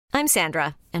I'm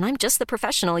Sandra, and I'm just the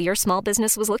professional your small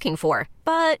business was looking for.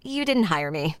 But you didn't hire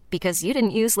me because you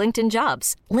didn't use LinkedIn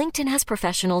Jobs. LinkedIn has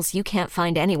professionals you can't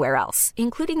find anywhere else,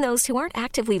 including those who aren't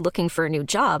actively looking for a new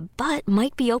job, but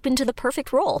might be open to the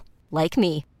perfect role, like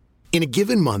me. In a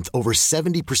given month, over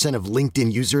 70% of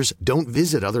LinkedIn users don't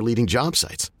visit other leading job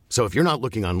sites. So if you're not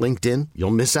looking on LinkedIn,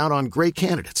 you'll miss out on great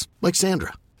candidates like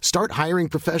Sandra. Start hiring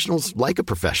professionals like a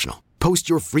professional. Post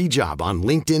your free job on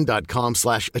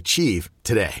linkedin.com/achieve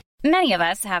today. Many of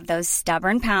us have those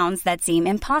stubborn pounds that seem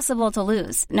impossible to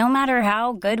lose, no matter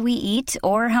how good we eat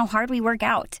or how hard we work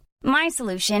out. My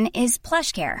solution is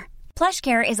PlushCare.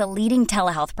 PlushCare is a leading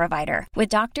telehealth provider with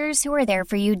doctors who are there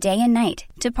for you day and night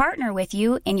to partner with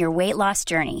you in your weight loss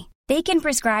journey. They can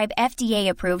prescribe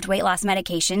FDA-approved weight loss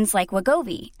medications like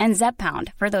Wegovy and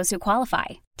Zepbound for those who qualify.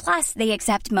 Plus, they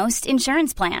accept most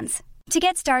insurance plans. To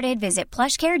get started, visit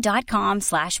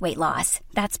plushcare.com/weightloss.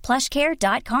 That's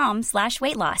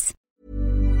plushcare.com/weightloss.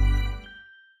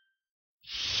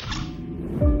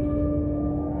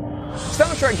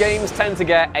 Star Trek games tend to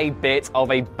get a bit of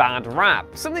a bad rap.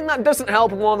 Something that doesn't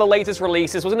help when one of the latest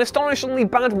releases was an astonishingly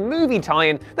bad movie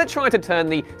tie-in that tried to turn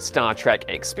the Star Trek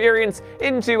experience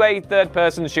into a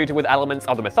third-person shooter with elements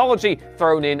of the mythology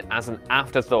thrown in as an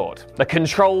afterthought. The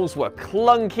controls were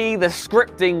clunky, the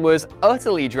scripting was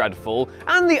utterly dreadful,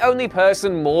 and the only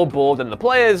person more bored than the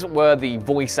players were the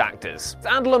voice actors.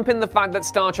 And lump in the fact that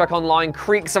Star Trek Online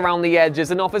creaks around the edges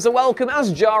and offers a welcome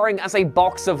as jarring as a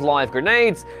box of live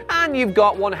grenades, and you've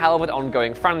got one hell of an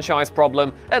ongoing franchise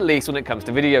problem, at least when it comes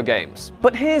to video games.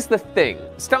 But here's the thing,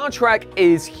 Star Trek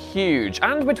is huge,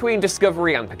 and between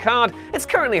Discovery and Picard, it's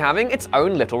currently having its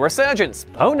own little resurgence.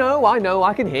 Oh no, I know,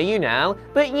 I can hear you now.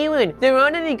 But Ewan, there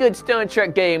aren't any good Star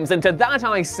Trek games, and to that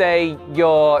I say,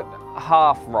 you're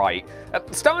half right.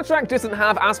 Star Trek doesn't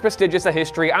have as prestigious a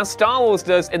history as Star Wars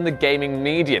does in the gaming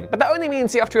medium, but that only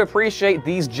means you have to appreciate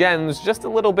these gems just a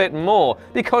little bit more,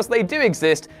 because they do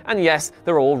exist, and yes,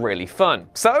 they're all really fun.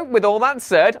 So, with all that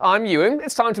said, I'm Ewan,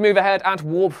 it's time to move ahead at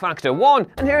Warp Factor 1,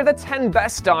 and here are the 10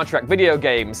 best Star Trek video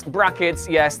games. Brackets,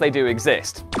 yes, they do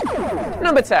exist.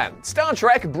 Number 10, Star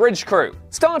Trek Bridge Crew.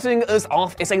 Starting us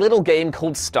off is a little game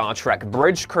called Star Trek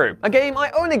Bridge Crew, a game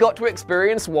I only got to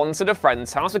experience once at a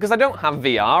friend's house because I don't have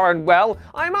VR, and well,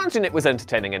 I imagine it was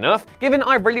entertaining enough, given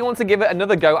I really want to give it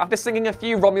another go after singing a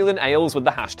few Romulan ales with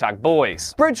the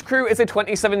 #boys. Bridge Crew is a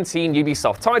 2017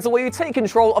 Ubisoft title where you take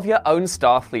control of your own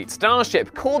Starfleet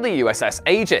starship called the USS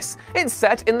Aegis. It's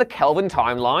set in the Kelvin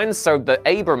timeline, so the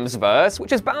Abrams verse,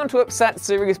 which is bound to upset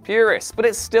series purists, but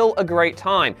it's still a great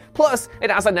time. Plus,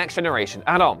 it has a next generation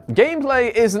add-on.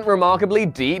 Gameplay isn't remarkably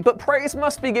deep, but praise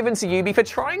must be given to Ubi for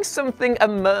trying something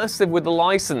immersive with the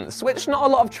license, which not a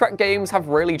lot of Trek games have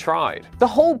really tried. The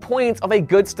whole point of a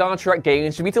good Star Trek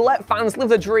game should be to let fans live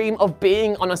the dream of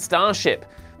being on a starship.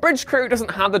 Bridge Crew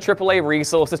doesn't have the AAA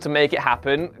resources to make it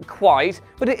happen, quite,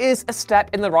 but it is a step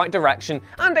in the right direction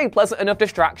and a pleasant enough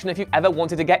distraction if you've ever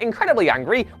wanted to get incredibly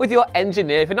angry with your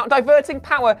engineer for not diverting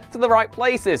power to the right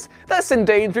places, thus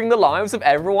endangering the lives of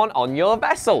everyone on your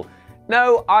vessel.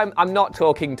 No, I'm not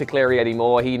talking to Cleary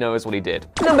anymore, he knows what he did.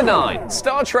 Number 9,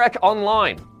 Star Trek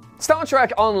Online. Star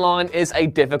Trek Online is a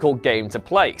difficult game to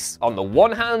place. On the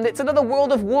one hand, it's another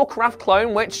World of Warcraft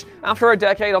clone which, after a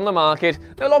decade on the market,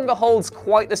 no longer holds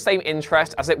quite the same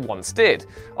interest as it once did.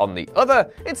 On the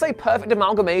other, it's a perfect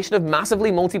amalgamation of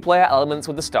massively multiplayer elements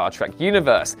with the Star Trek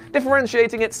universe,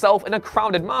 differentiating itself in a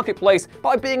crowded marketplace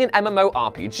by being an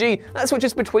MMORPG that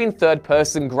switches between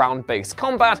third-person ground-based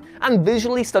combat and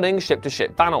visually stunning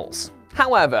ship-to-ship battles.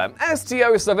 However,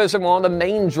 STO suffers from one of the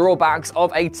main drawbacks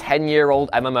of a 10-year-old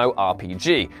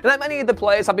MMORPG, and that many of the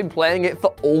players have been playing it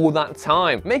for all that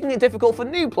time, making it difficult for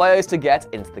new players to get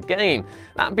into the game.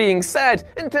 That being said,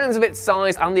 in terms of its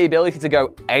size and the ability to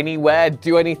go anywhere,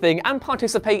 do anything, and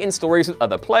participate in stories with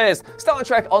other players, Star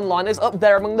Trek Online is up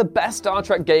there among the best Star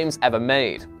Trek games ever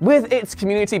made. With its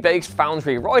community-based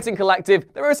Foundry writing collective,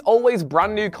 there is always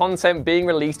brand new content being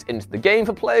released into the game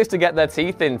for players to get their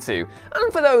teeth into,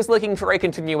 and for those looking for a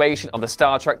continuation of the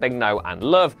Star Trek they know and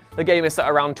love, the game is set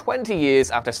around 20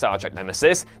 years after Star Trek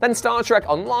Nemesis, then Star Trek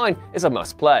Online is a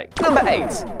must-play. Number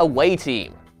 8, Away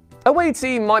Team. Away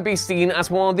Team might be seen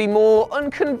as one of the more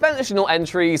unconventional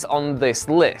entries on this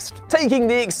list. Taking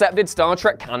the accepted Star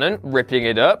Trek canon, ripping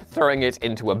it up, throwing it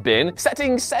into a bin,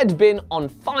 setting said bin on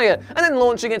fire, and then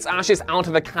launching its ashes out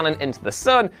of a cannon into the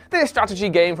sun, this strategy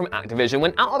game from Activision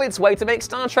went out of its way to make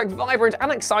Star Trek vibrant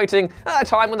and exciting at a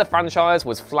time when the franchise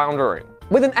was floundering.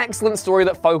 With an excellent story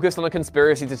that focused on a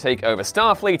conspiracy to take over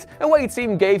Starfleet, Away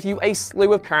Team gave you a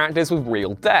slew of characters with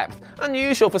real depth,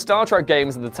 unusual for Star Trek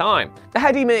games at the time. The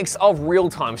heady mix of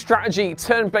real-time strategy,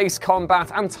 turn-based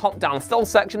combat, and top-down stealth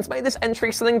sections made this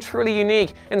entry something truly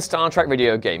unique in Star Trek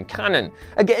video game canon,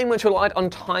 a game which relied on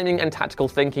timing and tactical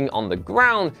thinking on the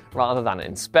ground rather than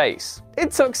in space.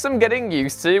 It took some getting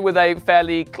used to with a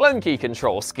fairly clunky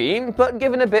control scheme, but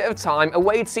given a bit of time,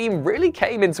 Away Team really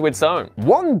came into its own.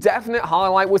 One definite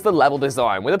highlight was the level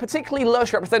design, with a particularly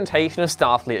lush representation of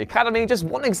Starfleet Academy, just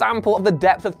one example of the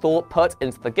depth of thought put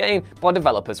into the game by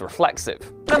developers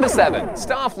Reflexive. Number 7.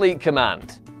 Starfleet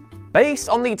Command. Based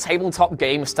on the tabletop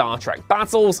game Star Trek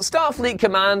Battles, Starfleet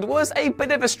Command was a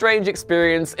bit of a strange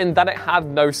experience in that it had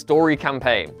no story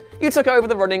campaign. You took over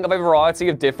the running of a variety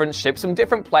of different ships from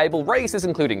different playable races,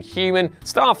 including Human,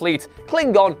 Starfleet,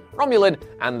 Klingon, Romulan,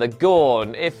 and the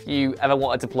Gorn, if you ever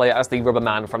wanted to play it as the Rubber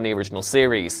Man from the original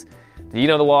series. Do you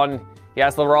know the one? He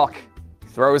has the rock,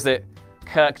 throws it,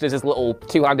 Kirk does his little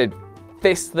two-handed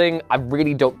fist thing. I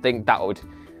really don't think that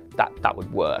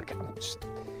would work.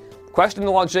 Question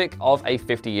the logic of a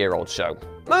 50-year-old show.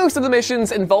 Most of the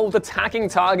missions involved attacking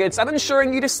targets and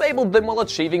ensuring you disabled them while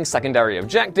achieving secondary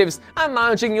objectives and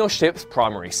managing your ship's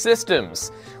primary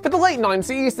systems. For the late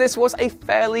 90s, this was a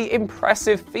fairly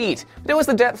impressive feat, but it was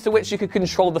the depth to which you could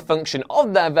control the function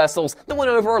of their vessels that won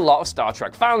over a lot of Star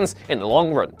Trek fans in the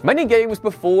long run. Many games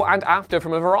before and after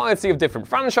from a variety of different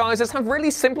franchises have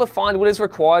really simplified what is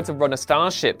required to run a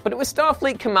starship, but it was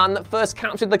Starfleet Command that first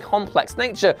captured the complex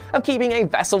nature of keeping a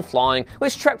vessel flying,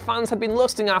 which Trek fans had been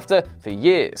lusting after for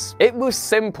years. It was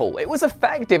simple, it was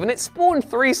effective, and it spawned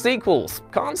 3 sequels.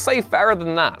 Can't say fairer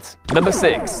than that. Number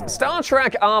 6. Star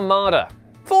Trek Armada.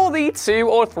 For the 2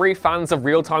 or 3 fans of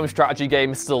real-time strategy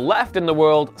games still left in the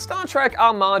world, Star Trek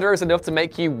Armada is enough to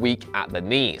make you weak at the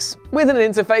knees. With an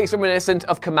interface reminiscent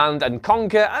of Command &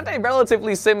 Conquer and a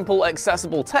relatively simple,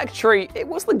 accessible tech tree, it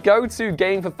was the go-to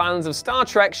game for fans of Star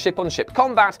Trek ship-on-ship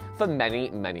combat for many,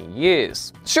 many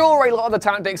years. Sure, a lot of the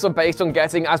tactics were based on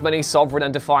getting as many Sovereign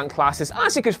and Defiant classes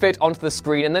as you could fit onto the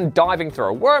screen and then diving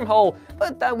through a wormhole,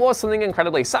 but there was something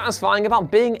incredibly satisfying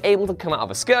about being able to come out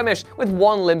of a skirmish with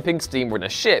one limping steamrunner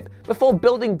ship, before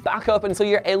building back up until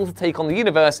you're able to take on the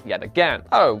universe yet again.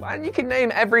 Oh, and you can name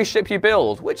every ship you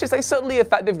build, which is a certainly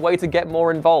effective way to get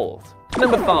more involved.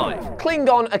 Number 5.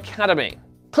 Klingon Academy.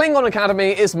 Klingon Academy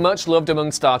is much loved among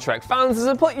Star Trek fans as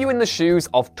it put you in the shoes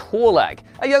of Torleg,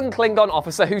 a young Klingon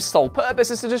officer whose sole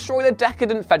purpose is to destroy the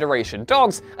decadent Federation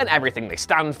dogs and everything they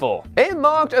stand for. It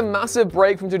marked a massive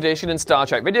break from tradition in Star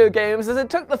Trek video games as it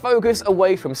took the focus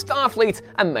away from Starfleet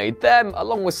and made them,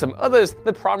 along with some others,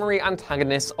 the primary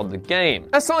antagonists of the game.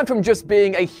 Aside from just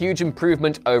being a huge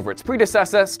improvement over its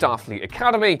predecessor, Starfleet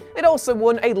Academy, it also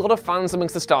won a lot of fans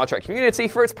amongst the Star Trek community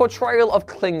for its portrayal of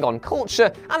Klingon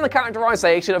culture and the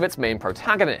characterization of its main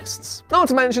protagonists. Not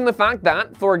to mention the fact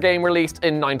that, for a game released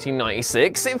in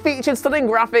 1996, it featured stunning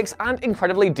graphics and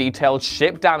incredibly detailed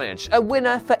ship damage, a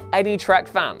winner for any Trek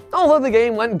fan. Although the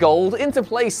game went gold,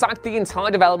 Interplay sacked the entire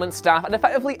development staff and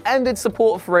effectively ended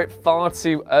support for it far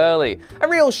too early. A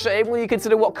real shame when you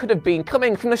consider what could have been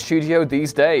coming from the studio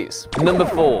these days. Number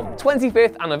 4.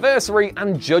 25th Anniversary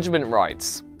and Judgment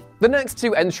Rights. The next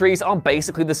 2 entries are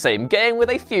basically the same game with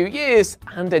a few years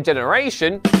and a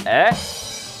generation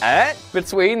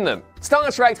between them.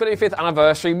 Star Trek 25th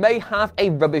Anniversary may have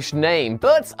a rubbish name,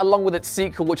 but along with its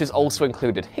sequel, which is also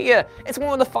included here, it's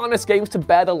one of the finest games to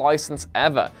bear the license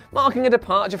ever, marking a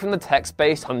departure from the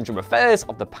text-based humdrum affairs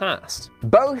of the past.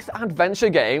 Both adventure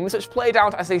games, which played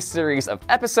out as a series of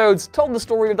episodes, told the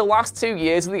story of the last 2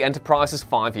 years of the Enterprise's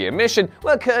 5-year mission,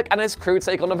 where Kirk and his crew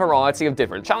take on a variety of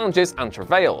different challenges and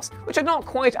travails, which are not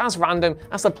quite as random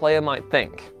as the player might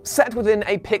think. Set within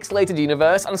a pixelated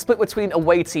universe and split between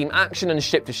away team action and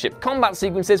ship-to-ship combat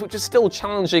sequences, which is still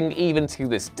challenging even to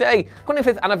this day,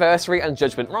 25th Anniversary and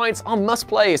Judgment Rights are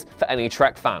must-plays for any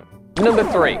Trek fan. Number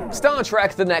 3. Star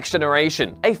Trek The Next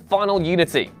Generation, A Final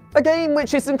Unity. A game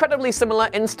which is incredibly similar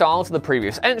in style to the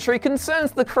previous entry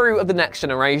concerns the crew of the Next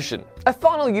Generation. A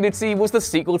Final Unity was the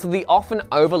sequel to the often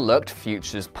overlooked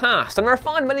Futures Past and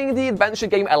refined many of the adventure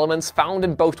game elements found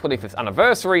in both 25th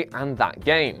Anniversary and that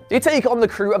game. You take on the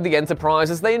crew of the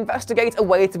Enterprise as they investigate a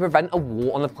way to prevent a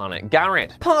war on the planet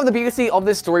Garrett. Part of the beauty of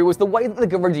this story was the way that the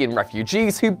Garudian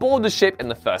refugees who board the ship in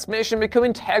the first mission become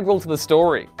integral to the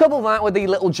story. Couple that with the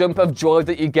little jump of joy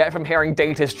that you get from hearing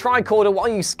Data's tricorder while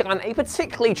you scan a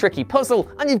particularly tricky puzzle,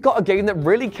 and you've got a game that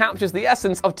really captures the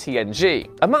essence of TNG.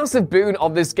 A massive boon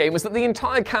of this game is that the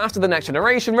entire cast of The Next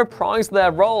Generation reprised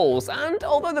their roles, and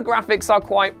although the graphics are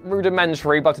quite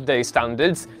rudimentary by today's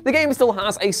standards, the game still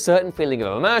has a certain feeling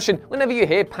of immersion whenever you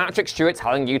hear Patrick Stewart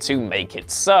telling you to make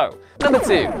it so. Number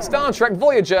 2. Star Trek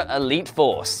Voyager Elite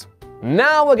Force.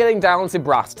 Now we're getting down to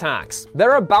brass tacks.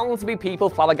 There are bound to be people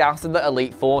flabbergasted that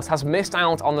Elite Force has missed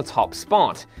out on the top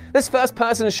spot. This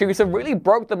first-person shooter really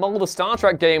broke the mold of Star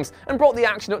Trek games and brought the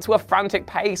action up to a frantic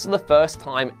pace for the first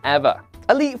time ever.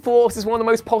 Elite Force is one of the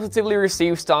most positively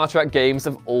received Star Trek games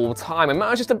of all time and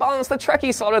manages to balance the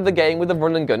Trekkie side of the game with the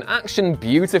run-and-gun action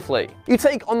beautifully. You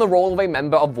take on the role of a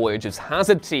member of Voyager's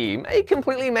Hazard Team, a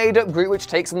completely made-up group which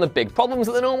takes on the big problems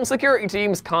that the normal security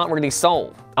teams can't really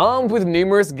solve. Armed with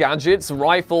numerous gadgets,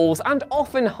 rifles, and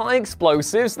often high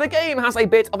explosives, the game has a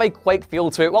bit of a Quake feel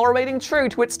to it while remaining true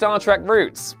to its Star Trek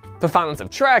roots. For fans of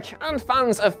Trek and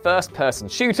fans of first-person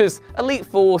shooters, Elite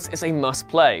Force is a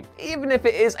must-play, even if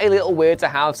it is a little weird to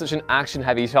have such an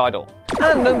action-heavy title.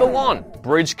 And number 1,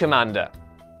 Bridge Commander.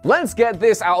 Let's get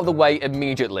this out of the way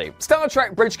immediately. Star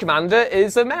Trek Bridge Commander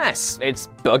is a mess. It's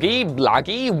buggy,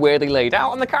 laggy, weirdly laid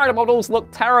out, and the character models look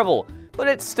terrible. But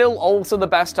it's still also the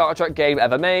best Star Trek game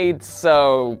ever made,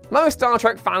 so... Most Star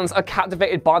Trek fans are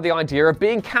captivated by the idea of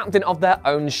being captain of their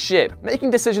own ship, making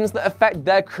decisions that affect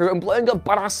their crew and blowing up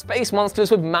badass space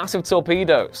monsters with massive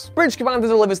torpedoes. Bridge Commander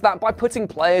delivers that by putting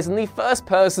players in the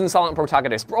first-person silent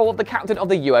protagonist role of the captain of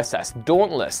the USS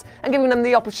Dauntless, and giving them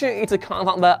the opportunity to carve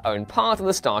out their own part of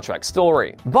the Star Trek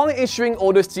story. By issuing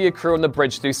orders to your crew on the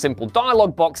bridge through simple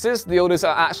dialogue boxes, the orders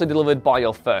are actually delivered by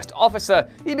your first officer,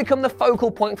 you become the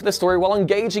focal point for the story while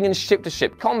engaging in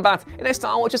ship-to-ship combat in a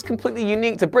style which is completely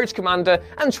unique to Bridge Commander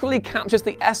and truly captures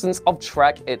the essence of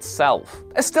Trek itself.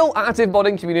 A still active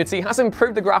modding community has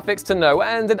improved the graphics to no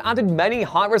end and added many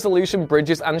high-resolution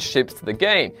bridges and ships to the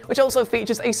game, which also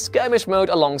features a skirmish mode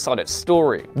alongside its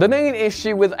story. The main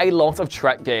issue with a lot of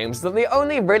Trek games is that they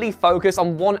only really focus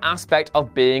on one aspect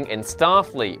of being in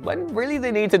Starfleet, when really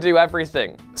they need to do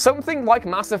everything. Something like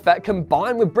Mass Effect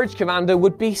combined with Bridge Commander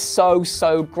would be so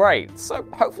great, so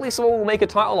hopefully someone will make a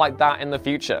title like that in the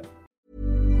future.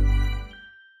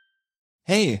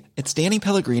 Hey, it's Danny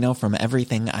Pellegrino from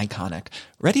Everything Iconic.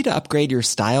 Ready to upgrade your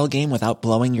style game without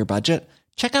blowing your budget?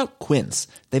 Check out Quince.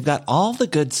 They've got all the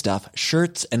good stuff,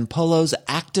 shirts and polos,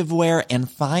 activewear, and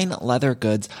fine leather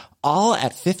goods, all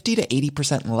at 50 to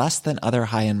 80% less than other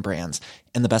high-end brands.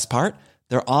 And the best part?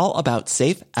 They're all about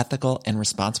safe, ethical, and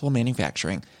responsible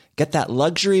manufacturing. Get that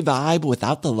luxury vibe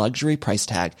without the luxury price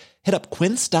tag. Hit up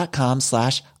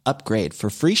quince.com/upgrade for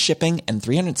free shipping and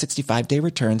 365-day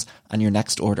returns on your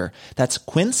next order. That's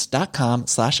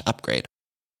quince.com/upgrade.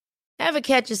 Ever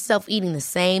catch yourself eating the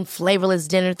same flavorless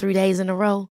dinner 3 days in a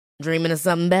row? Dreaming of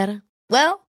something better?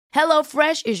 Well,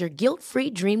 HelloFresh is your guilt-free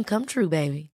dream come true,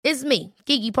 baby. It's me,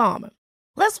 Keke Palmer.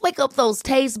 Let's wake up those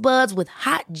taste buds with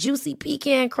hot, juicy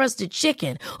pecan-crusted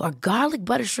chicken or garlic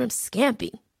butter shrimp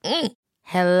scampi.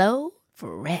 Hello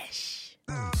Fresh.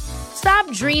 Stop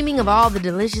dreaming of all the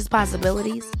delicious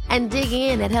possibilities and dig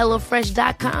in at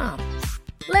HelloFresh.com.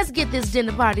 Let's get this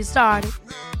dinner party started.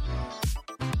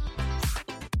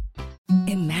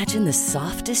 Imagine the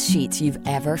softest sheets you've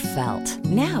ever felt.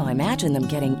 Now imagine them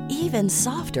getting even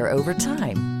softer over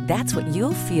time. That's what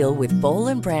you'll feel with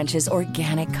Boll & Branch's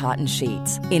organic cotton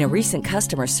sheets. In a recent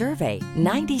customer survey,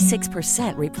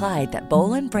 96% replied that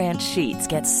Boll & Branch sheets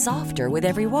get softer with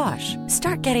every wash.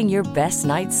 Start getting your best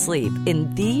night's sleep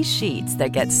in these sheets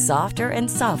that get softer and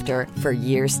softer for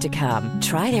years to come.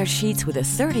 Try their sheets with a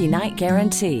 30-night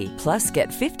guarantee. Plus, get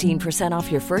 15%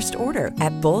 off your first order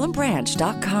at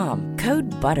bollandbranch.com. Code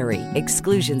BUTTERY.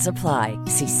 Exclusions apply.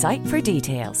 See site for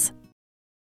details.